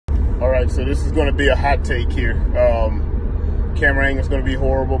All right, so this is going to be a hot take here. Camera angle is going to be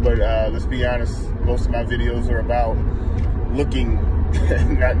horrible, but let's be honest, most of my videos are about looking,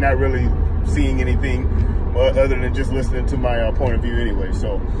 not really seeing anything other than just listening to my point of view anyway.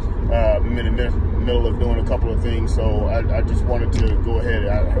 So I'm in the middle of doing a couple of things, so I just wanted to go ahead.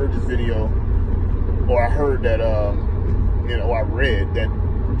 I heard this video, or I heard that, or I read that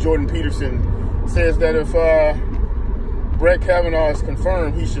Jordan Peterson says that if Brett Kavanaugh is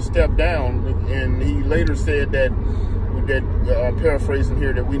confirmed, he should step down, and he later said that paraphrasing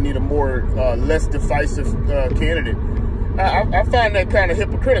here, that we need a more less divisive candidate. I find that kind of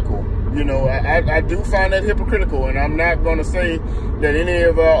hypocritical. You know, I do find that hypocritical, and I'm not going to say that any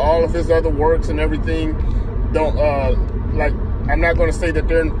of all of his other works and everything don't I'm not going to say that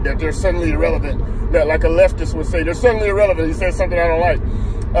they're suddenly irrelevant. That, like a leftist would say, they're suddenly irrelevant. He says something I don't like.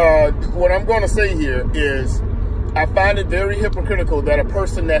 What I'm going to say here is, I find it very hypocritical that a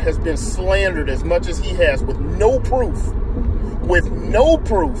person that has been slandered as much as he has with no proof,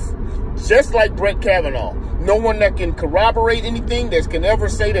 just like Brett Kavanaugh, no one that can corroborate anything, that can ever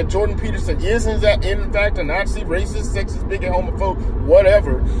say that Jordan Peterson is in fact a Nazi, racist, sexist, bigot, homophobe,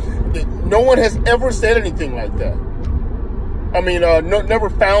 whatever. No one has ever said anything like that. I mean, never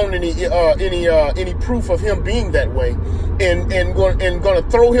found any proof of him being that way, and going to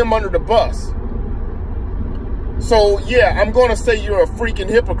throw him under the bus. So, yeah, I'm going to say you're a freaking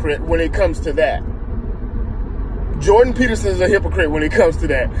hypocrite when it comes to that. Jordan Peterson is a hypocrite when it comes to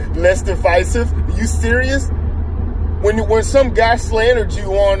that. Less divisive? Are you serious? When some guy slandered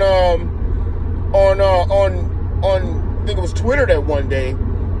you on I think it was Twitter that one day,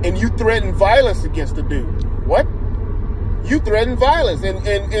 and you threatened violence against the dude. What? You threatened violence, and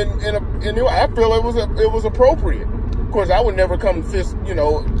I feel it was appropriate. Of course, I would never come fist,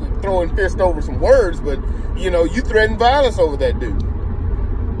 throwing fist over some words, but, you threatened violence over that dude.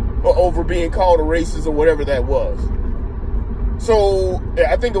 Or over being called a racist or whatever that was. So,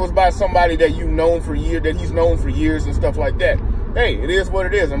 I think it was by somebody that he's known for years and stuff like that. Hey, it is what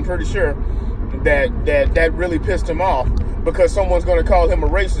it is. I'm pretty sure that really pissed him off, because someone's going to call him a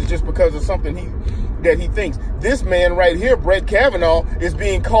racist just because of something that he thinks. This man right here, Brett Kavanaugh, is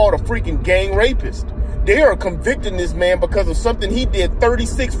being called a freaking gang rapist. They are convicting this man because of something he did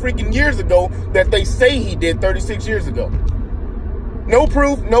 36 freaking years ago that they say he did 36 years ago. No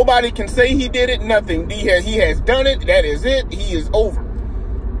proof. Nobody can say he did it. Nothing. He has done it. That is it. He is over.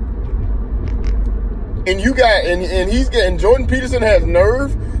 And Jordan Peterson has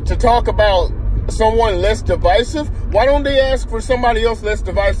nerve to talk about someone less divisive. Why don't they ask for somebody else less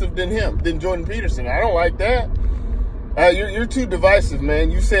divisive than Jordan Peterson? I don't like that. You're too divisive,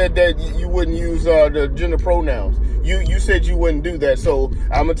 man. You said that you wouldn't use the gender pronouns. You said you wouldn't do that. So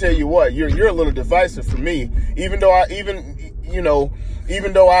I'm gonna tell you what, you're a little divisive for me. Even though I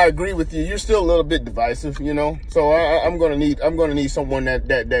agree with you, you're still a little bit divisive, So I'm gonna need someone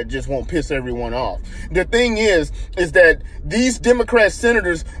that just won't piss everyone off. The thing is that these Democrat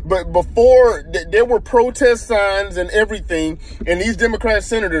senators, but before there were protest signs and everything, and these Democrat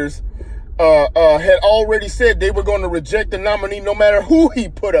senators had already said they were going to reject the nominee no matter who he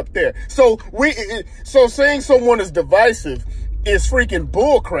put up there. So saying someone is divisive is freaking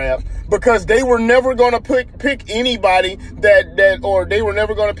bullcrap, because they were never going to pick anybody they were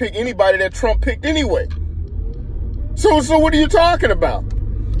never going to pick anybody that Trump picked anyway. So what are you talking about?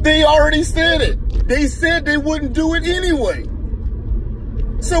 They already said it. They said they wouldn't do it anyway.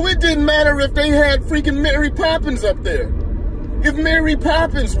 So it didn't matter if they had freaking Mary Poppins up there. If Mary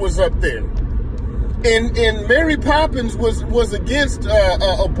Poppins was up there, and Mary Poppins was against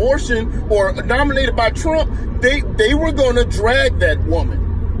abortion or nominated by Trump, they were going to drag that woman.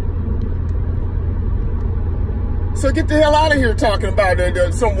 So get the hell out of here talking about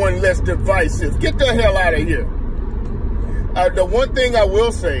someone less divisive. Get the hell out of here. The one thing I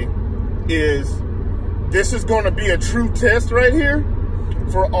will say is, this is going to be a true test right here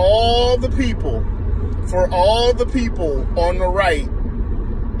for all the people. For all the people on the right,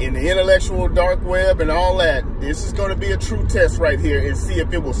 in the intellectual dark web and all that, this is going to be a true test right here, and see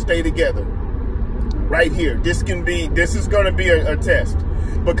if it will stay together. Right here. This is going to be a test,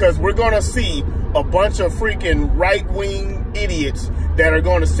 because we're going to see a bunch of freaking right-wing idiots that are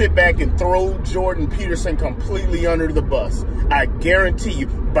going to sit back and throw Jordan Peterson completely under the bus. I guarantee you,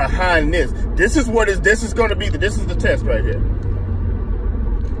 behind this is going to be the test right here.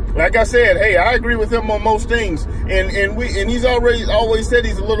 Like I said, hey, I agree with him on most things, and he's always said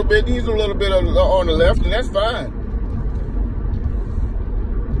he's a little bit on the left, and that's fine.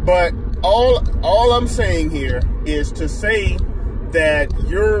 But all I'm saying here is to say that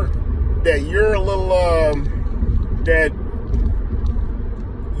you're a little that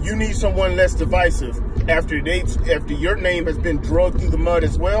you need someone less divisive after your name has been dragged through the mud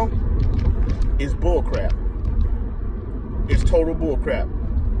as well, is bullcrap. It's total bullcrap.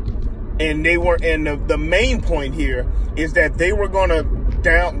 And they were, and the main point here is that they were gonna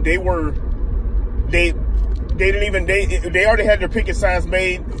down. They already had their picket signs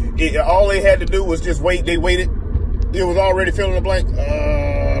made. All they had to do was just wait. They waited. It was already fill in the blank.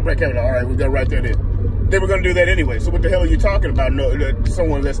 Brett Kavanaugh. All right, we got to write that in. They were going to do that anyway. So what the hell are you talking about? No,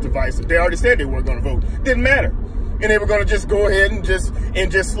 someone less divisive. They already said they weren't going to vote. Didn't matter. And they were going to just go ahead and just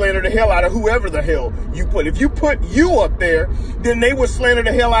slander the hell out of whoever the hell you put. If you put you up there, then they would slander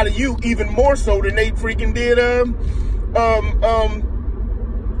the hell out of you even more so than they freaking did him.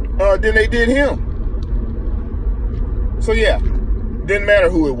 So yeah, didn't matter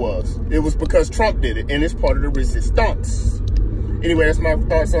who it was. It was because Trump did it, and it's part of the resistance. Anyway, that's my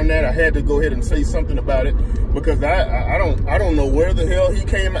thoughts on that. I had to go ahead and say something about it because I don't know where the hell he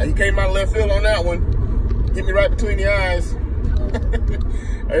came out. He came out left field on that one. Hit me right between the eyes.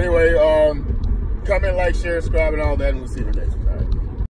 Anyway, comment, like, share, subscribe, and all that, and we'll see you next.